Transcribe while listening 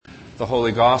The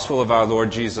Holy Gospel of our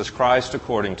Lord Jesus Christ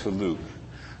according to Luke.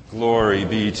 Glory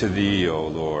be to thee, O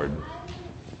Lord.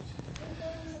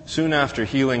 Soon after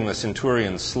healing the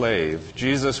centurion's slave,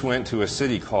 Jesus went to a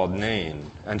city called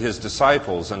Nain, and his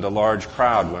disciples and a large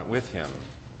crowd went with him.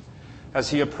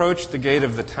 As he approached the gate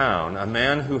of the town, a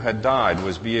man who had died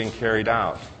was being carried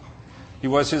out. He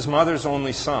was his mother's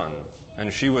only son,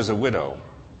 and she was a widow,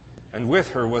 and with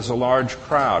her was a large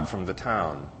crowd from the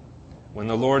town. When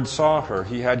the Lord saw her,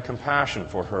 he had compassion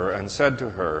for her and said to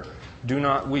her, "Do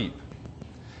not weep."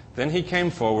 Then he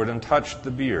came forward and touched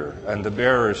the bier, and the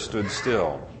bearers stood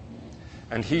still.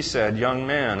 And he said, "Young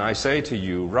man, I say to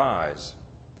you, rise."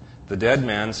 The dead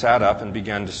man sat up and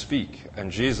began to speak, and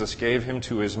Jesus gave him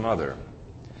to his mother.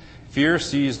 Fear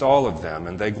seized all of them,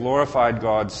 and they glorified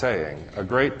God, saying, "A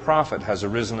great prophet has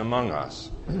arisen among us,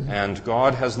 and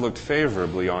God has looked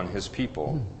favorably on his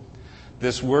people."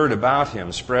 This word about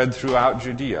him spread throughout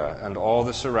Judea and all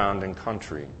the surrounding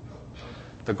country.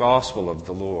 The Gospel of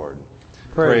the Lord.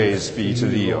 Praise be to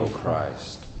thee, O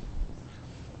Christ.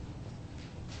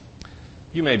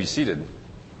 You may be seated.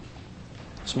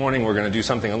 This morning we're going to do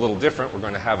something a little different. We're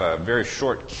going to have a very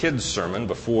short kids sermon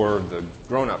before the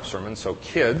grown-up sermon. So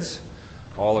kids,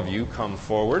 all of you come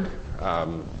forward.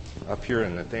 Up here,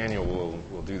 and Nathaniel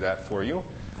will do that for you.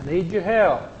 I need your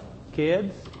help.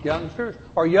 Kids, youngsters,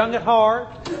 or young at heart.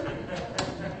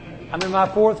 I'm in my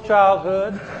fourth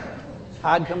childhood.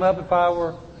 I'd come up if I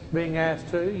were being asked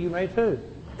to. You may too.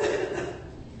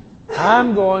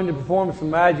 I'm going to perform some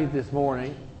magic this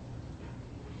morning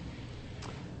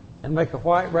and make a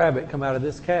white rabbit come out of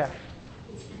this cap.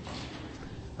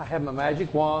 I have my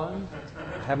magic wand.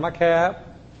 I have my cap.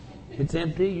 It's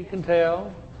empty, you can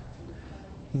tell.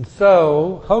 And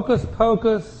so, hocus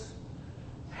pocus,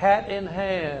 hat in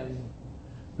hand.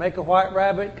 Make a white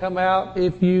rabbit come out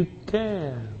if you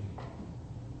can.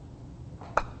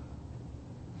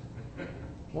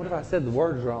 What if I said the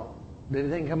words wrong? Did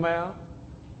anything come out?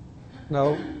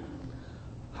 No.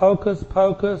 Hocus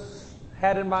pocus,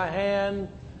 hat in my hand.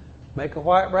 Make a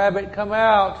white rabbit come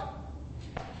out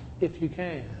if you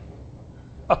can.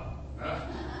 Oh.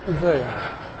 What's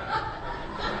that?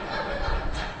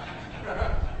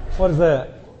 What is that?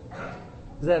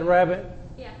 Is that a rabbit?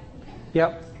 Yeah.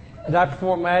 Yep. Did I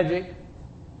perform magic?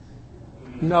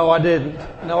 No, I didn't.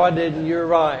 No, I didn't. You're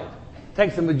right. It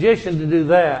takes a magician to do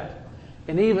that.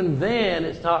 And even then,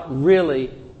 it's not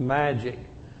really magic.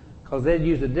 Because they'd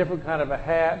use a different kind of a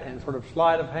hat and sort of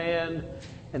sleight of hand.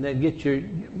 And they'd get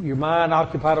your mind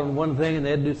occupied on one thing, and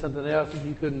they'd do something else that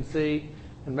you couldn't see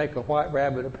and make a white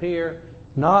rabbit appear.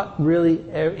 Not really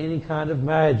any kind of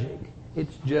magic.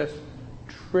 It's just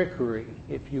trickery,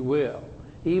 if you will.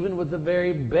 Even with the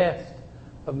very best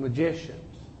of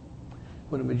magicians.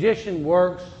 When a magician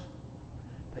works,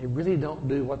 they really don't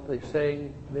do what they're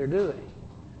saying they're doing,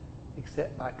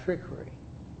 except by trickery.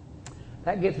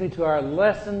 That gets me to our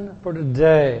lesson for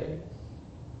today.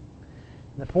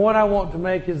 The point I want to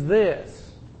make is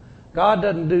this. God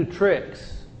doesn't do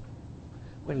tricks.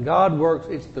 When God works,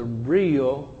 it's the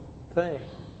real thing.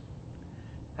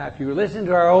 Now, if you were listening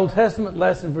to our Old Testament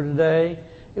lesson for today,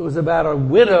 it was about a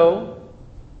widow,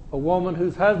 a woman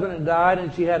whose husband had died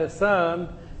and she had a son.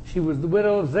 She was the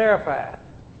widow of Zarephath.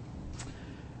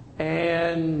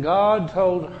 And God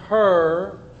told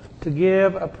her to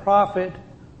give a prophet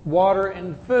water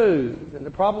and food. And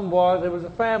the problem was there was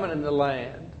a famine in the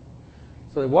land.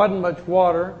 So there wasn't much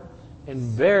water and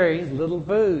very little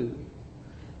food.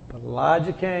 But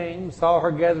Elijah came, saw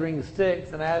her gathering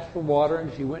sticks and asked for water,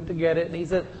 and she went to get it. And he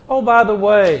said, "Oh, by the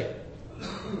way,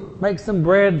 make some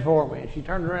bread for me." And she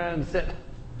turned around and said,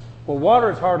 "Well, water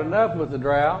is hard enough with the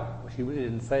drought." Well, she really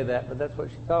didn't say that, but that's what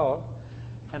she thought.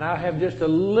 "And I have just a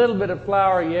little bit of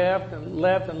flour left and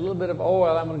a little bit of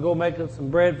oil. I'm going to go make up some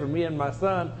bread for me and my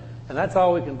son. And that's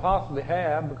all we can possibly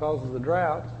have because of the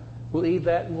drought. We'll eat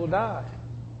that and we'll die."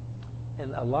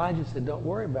 And Elijah said, "Don't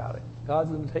worry about it. God's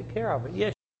going to take care of it."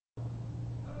 Yes.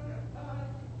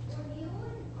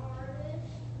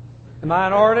 Am I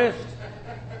an artist?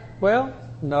 Well,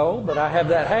 no, but I have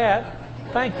that hat.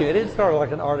 Thank you. It is sort of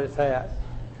like an artist's hat.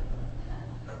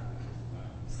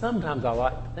 Sometimes I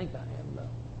like to think I am, though.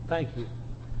 Thank you.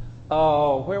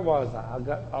 Oh, where was I? I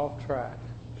got off track.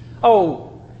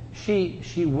 Oh,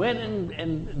 she went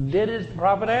and did as the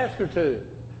prophet asked her to.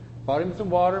 Bought him some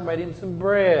water, made him some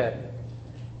bread.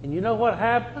 And you know what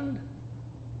happened?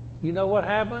 You know what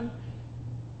happened?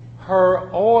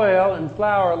 Her oil and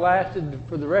flour lasted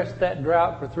for the rest of that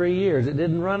drought for 3 years. It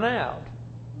didn't run out.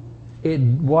 It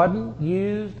wasn't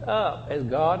used up as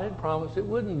God had promised it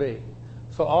wouldn't be.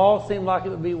 So all seemed like it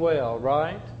would be well,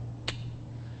 right?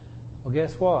 Well,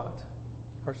 guess what?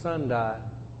 Her son died.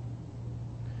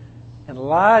 And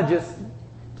Elijah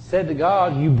said to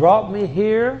God, you brought me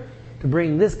here to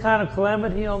bring this kind of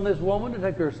calamity on this woman, to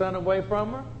take her son away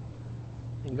from her?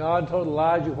 And God told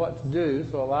Elijah what to do.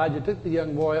 So Elijah took the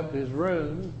young boy up to his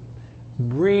room,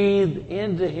 breathed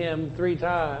into him 3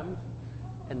 times,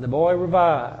 and the boy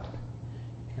revived.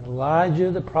 And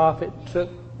Elijah the prophet took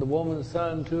the woman's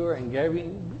son to her and gave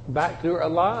him back to her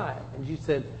alive. And she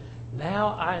said,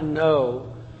 now I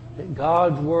know that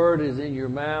God's word is in your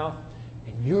mouth,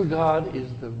 and your God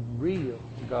is the real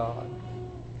God.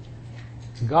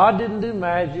 God didn't do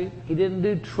magic. He didn't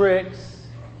do tricks.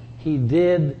 He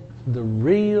did the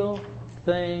real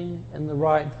thing and the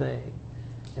right thing.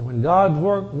 And when God's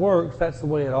work works, that's the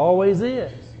way it always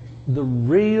is. The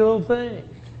real thing.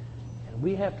 And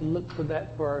we have to look for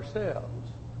that for ourselves,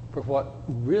 for what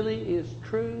really is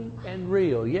true and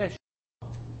real. Yes.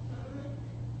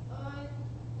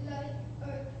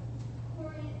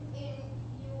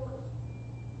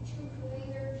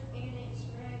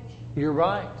 You're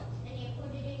right. And you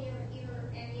put it in your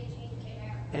ear and you take it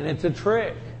out. And it's a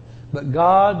trick. But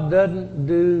God doesn't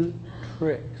do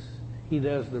tricks. He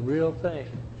does the real thing.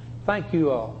 Thank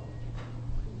you all.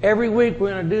 Every week we're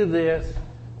going to do this,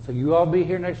 so you all be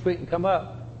here next week and come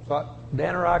up so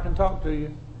Dan or I can talk to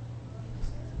you.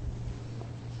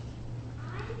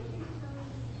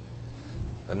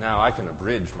 And now I can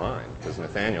abridge mine, because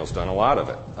Nathaniel's done a lot of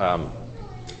it.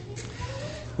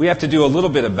 We have to do a little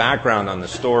bit of background on the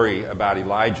story about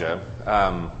Elijah.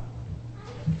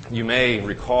 You may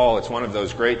recall, it's one of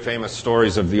those great famous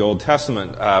stories of the Old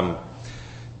Testament.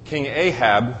 King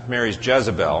Ahab marries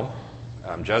Jezebel.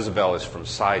 Jezebel is from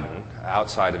Sidon,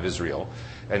 outside of Israel,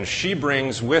 and she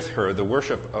brings with her the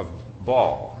worship of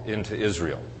Baal into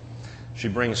Israel. She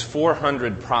brings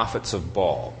 400 prophets of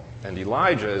Baal. And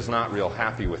Elijah is not real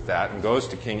happy with that and goes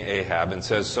to King Ahab and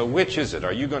says, so which is it?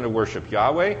 Are you going to worship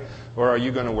Yahweh or are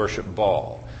you going to worship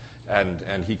Baal?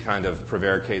 And he kind of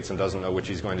prevaricates and doesn't know which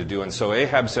he's going to do. And so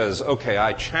Ahab says, okay,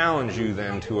 I challenge you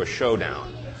then to a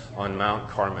showdown on Mount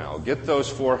Carmel. Get those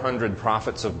 400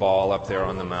 prophets of Baal up there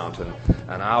on the mountain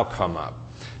and I'll come up.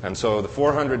 And so the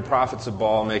 400 prophets of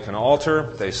Baal make an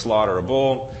altar. They slaughter a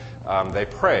bull. They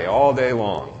pray all day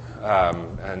long.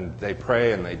 And they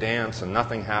pray and they dance and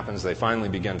nothing happens. They finally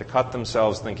begin to cut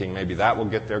themselves, thinking maybe that will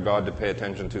get their God to pay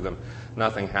attention to them.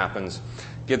 Nothing happens.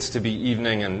 Gets to be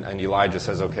evening and Elijah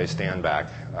says, okay, stand back.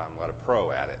 Let a pro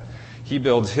at it. He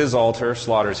builds his altar,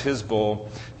 slaughters his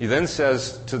bull. He then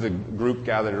says to the group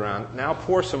gathered around, now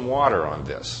pour some water on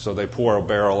this. So they pour a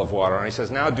barrel of water on. He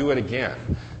says, now do it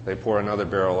again. They pour another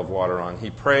barrel of water on. He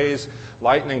prays.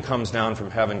 Lightning comes down from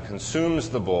heaven, consumes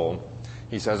the bull.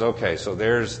 He says, okay, so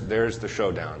there's the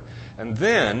showdown. And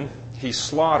then he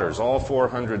slaughters all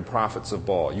 400 prophets of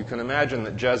Baal. You can imagine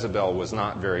that Jezebel was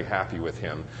not very happy with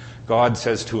him. God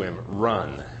says to him,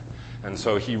 run. And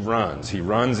so he runs. He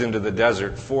runs into the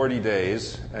desert 40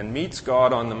 days and meets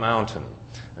God on the mountain.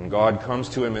 And God comes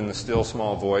to him in the still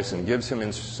small voice and gives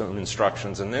him some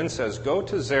instructions and then says, go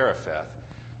to Zarephath,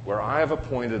 where I have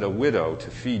appointed a widow to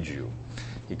feed you.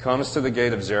 He comes to the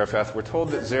gate of Zarephath. We're told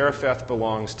that Zarephath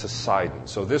belongs to Sidon.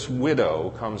 So this widow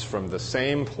comes from the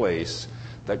same place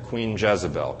that Queen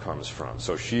Jezebel comes from.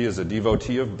 So she is a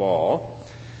devotee of Baal.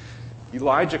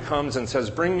 Elijah comes and says,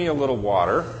 bring me a little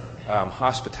water.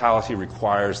 Hospitality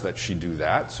requires that she do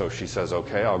that. So she says,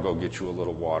 okay, I'll go get you a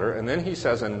little water. And then he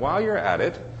says, and while you're at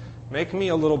it, make me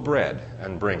a little bread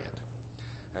and bring it.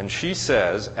 And she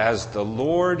says, as the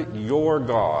Lord your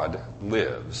God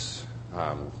lives,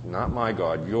 not my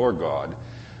God, your God,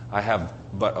 I have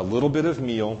but a little bit of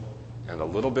meal and a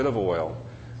little bit of oil.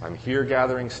 I'm here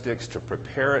gathering sticks to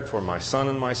prepare it for my son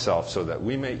and myself so that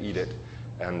we may eat it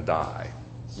and die.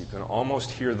 You can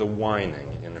almost hear the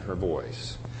whining in her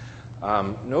voice.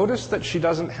 Notice that she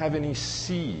doesn't have any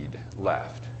seed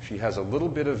left. She has a little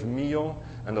bit of meal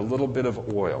and a little bit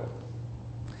of oil.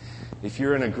 If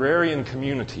you're an agrarian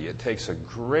community, it takes a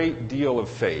great deal of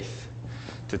faith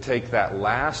to take that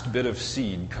last bit of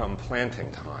seed come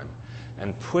planting time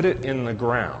and put it in the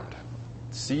ground.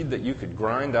 Seed that you could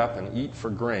grind up and eat for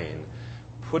grain,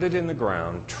 put it in the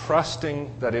ground,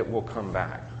 trusting that it will come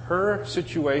back. Her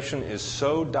situation is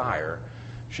so dire,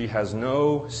 she has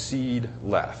no seed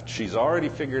left. She's already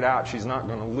figured out she's not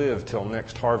going to live till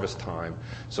next harvest time,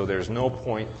 so there's no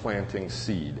point planting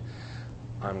seed.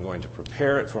 I'm going to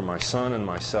prepare it for my son and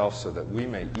myself so that we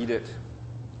may eat it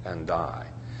and die.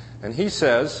 And he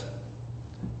says,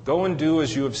 go and do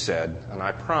as you have said, and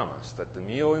I promise that the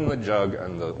meal in the jug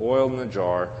and the oil in the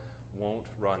jar won't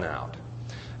run out.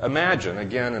 Imagine,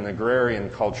 again, an agrarian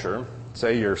culture.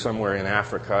 Say you're somewhere in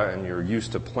Africa and you're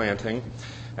used to planting.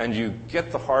 and you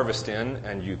get the harvest in,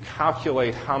 and you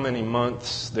calculate how many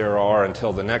months there are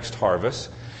until the next harvest,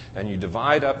 and you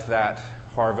divide up that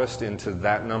harvest into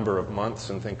that number of months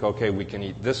and think, okay, we can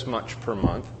eat this much per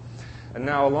month. And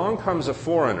now along comes a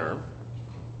foreigner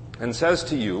and says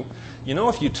to you, you know,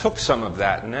 if you took some of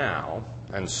that now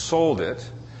and sold it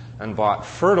and bought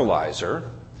fertilizer,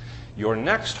 your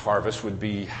next harvest would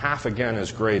be half again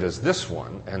as great as this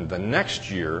one, and the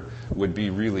next year would be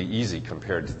really easy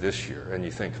compared to this year. And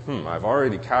you think, I've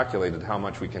already calculated how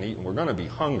much we can eat, and we're going to be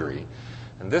hungry.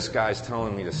 And this guy's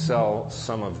telling me to sell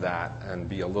some of that and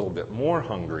be a little bit more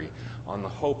hungry on the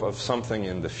hope of something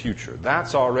in the future.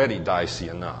 That's already dicey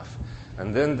enough.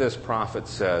 And then this prophet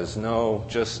says, no,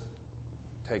 just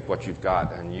take what you've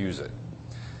got and use it.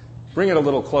 Bring it a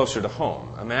little closer to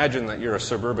home. Imagine that you're a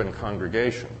suburban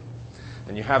congregation,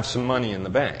 and you have some money in the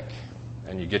bank,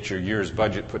 and you get your year's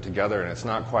budget put together, and it's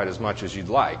not quite as much as you'd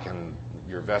like, and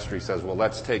your vestry says, well,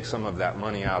 let's take some of that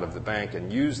money out of the bank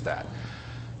and use that.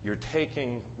 You're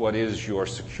taking what is your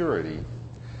security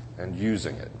and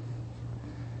using it.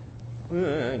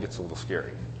 It gets a little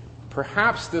scary.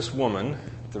 Perhaps this woman,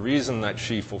 the reason that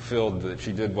she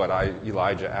did what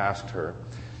Elijah asked her,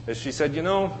 is she said, you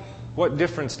know, what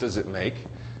difference does it make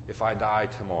if I die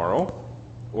tomorrow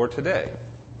or today?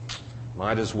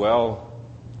 Might as well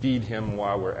feed him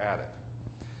while we're at it.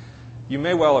 You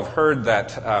may well have heard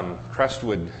that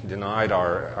Crestwood denied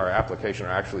our application, or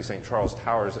actually St. Charles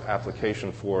Tower's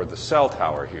application for the cell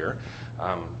tower here.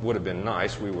 Would have been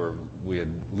nice. We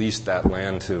had leased that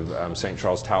land to St.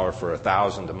 Charles Tower for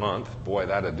 $1,000 a month. Boy,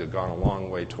 that had gone a long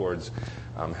way towards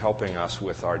helping us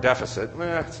with our deficit.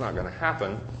 It's not going to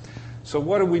happen. So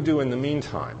what do we do in the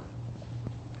meantime?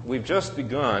 We've just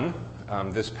begun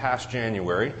this past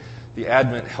January the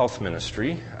Advent Health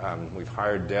Ministry. We've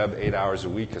hired Deb 8 hours a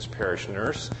week as parish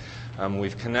nurse.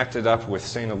 We've connected up with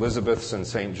St. Elizabeth's and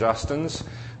St. Justin's.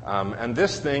 And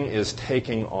this thing is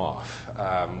taking off.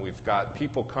 We've got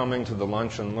people coming to the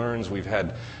lunch and learns. We've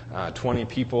had 20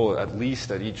 people at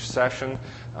least at each session.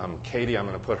 Katie, I'm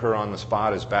going to put her on the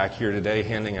spot, is back here today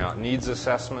handing out needs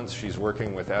assessments. She's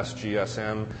working with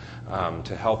SGSM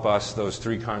to help us, those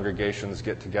three congregations,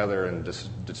 get together and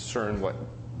discern what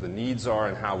the needs are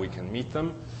and how we can meet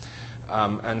them.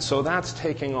 And so that's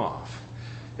taking off.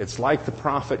 It's like the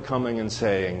prophet coming and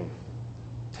saying,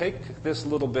 take this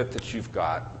little bit that you've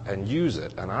got and use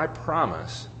it, and I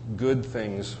promise good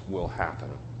things will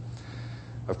happen.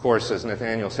 Of course, as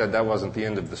Nathaniel said, that wasn't the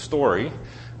end of the story.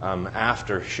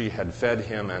 After she had fed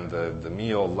him and the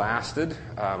meal lasted,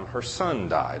 her son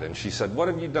died. And she said, what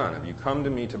have you done? Have you come to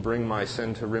me to bring my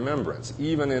sin to remembrance?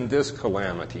 Even in this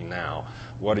calamity now,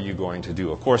 what are you going to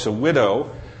do? Of course, a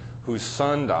widow whose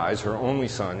son dies, her only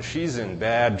son, she's in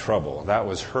bad trouble. That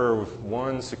was her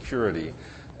one security.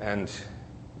 And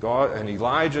God and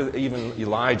Elijah, even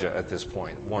Elijah at this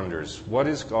point, wonders, what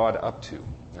is God up to?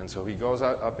 And so he goes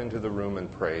out up into the room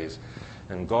and prays.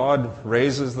 And God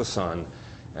raises the son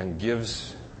and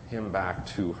gives him back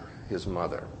to his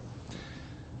mother.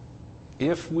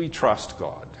 If we trust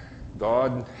God,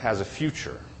 God has a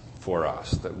future for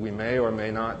us that we may or may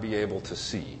not be able to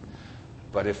see.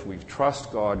 But if we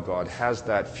trust God, God has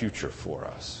that future for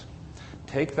us.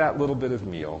 Take that little bit of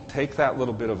meal, take that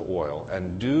little bit of oil,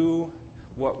 and do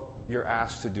what you're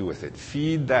asked to do with it.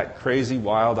 Feed that crazy,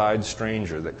 wild-eyed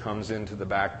stranger that comes into the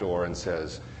back door and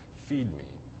says, feed me.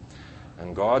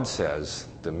 And God says,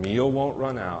 the meal won't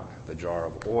run out, the jar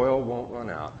of oil won't run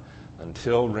out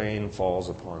until rain falls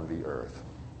upon the earth.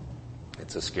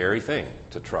 It's a scary thing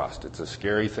to trust. It's a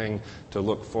scary thing to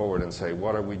look forward and say,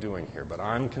 what are we doing here? But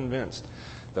I'm convinced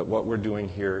that what we're doing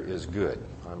here is good.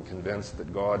 I'm convinced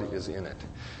that God is in it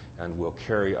and will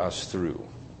carry us through.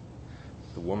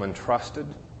 The woman trusted.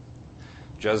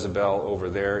 Jezebel over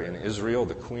there in Israel,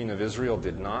 the queen of Israel,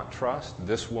 did not trust.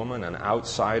 This woman, an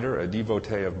outsider, a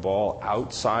devotee of Baal,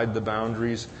 outside the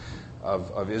boundaries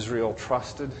of Israel,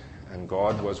 trusted, and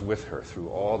God was with her through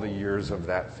all the years of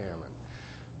that famine.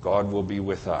 God will be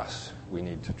with us. We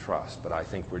need to trust. But I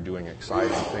think we're doing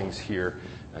exciting things here,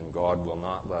 and God will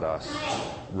not let us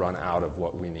run out of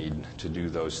what we need to do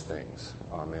those things.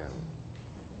 Amen.